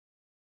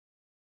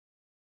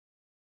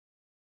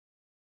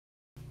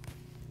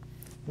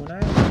When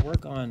I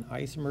work on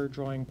isomer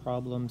drawing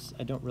problems,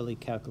 I don't really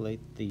calculate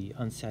the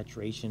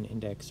unsaturation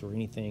index or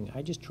anything.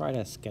 I just try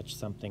to sketch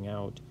something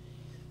out.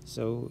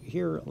 So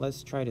here,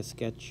 let's try to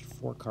sketch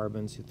 4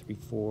 carbons, 2, 3,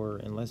 4,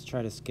 and let's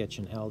try to sketch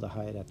an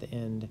aldehyde at the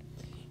end.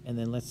 And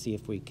then let's see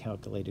if we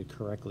calculated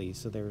correctly.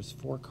 So there's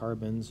 4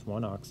 carbons,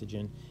 1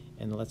 oxygen,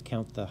 and let's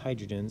count the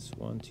hydrogens.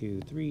 1, 2,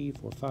 3,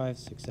 4, 5,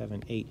 6,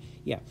 7, 8.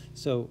 Yeah,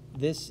 so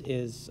this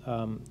is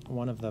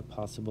one of the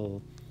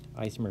possible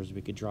isomers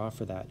we could draw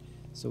for that.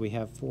 So we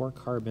have 4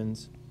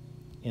 carbons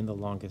in the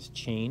longest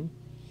chain.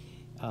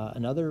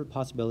 Another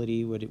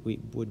possibility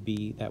would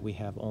be that we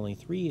have only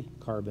 3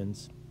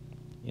 carbons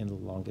in the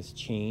longest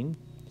chain.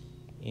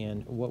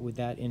 And what would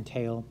that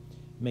entail?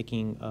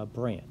 Making a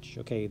branch.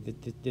 Okay,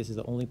 this is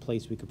the only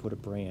place we could put a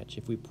branch.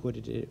 If we put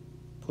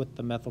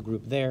the methyl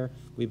group there,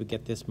 we would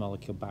get this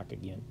molecule back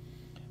again.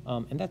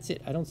 And that's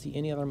it. I don't see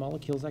any other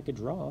molecules I could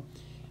draw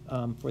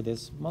for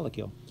this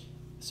molecule.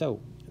 So,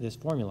 this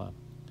formula.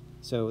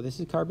 So this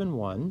is carbon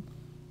 1,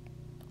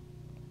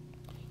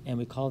 and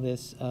we call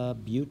this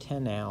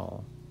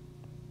butanal.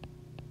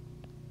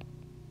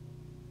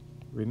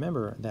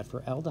 Remember that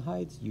for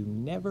aldehydes, you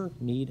never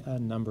need a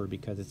number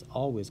because it's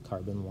always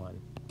carbon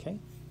 1, okay?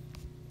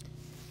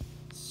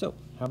 So,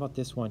 how about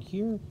this one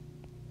here?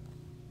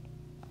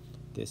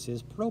 This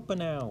is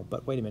propanal,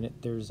 but wait a minute,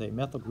 there's a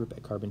methyl group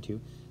at carbon 2,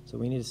 so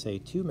we need to say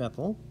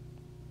 2-methyl.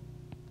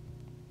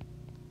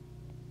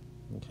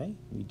 Okay,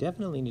 we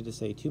definitely need to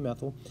say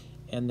 2-methyl,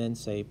 and then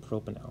say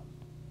propanal.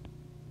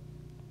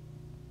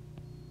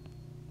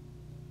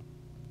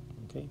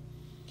 Okay,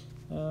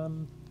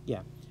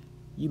 yeah,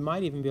 you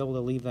might even be able to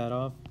leave that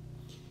off,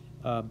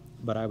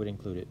 but I would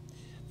include it.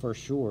 For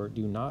sure,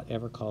 do not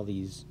ever call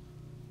these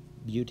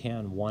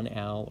butan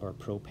 1-al or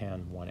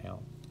propan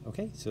 1-al.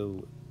 Okay,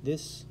 so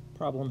this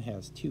problem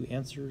has 2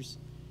 answers.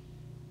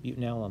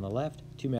 Butanal on the left, 2-methyl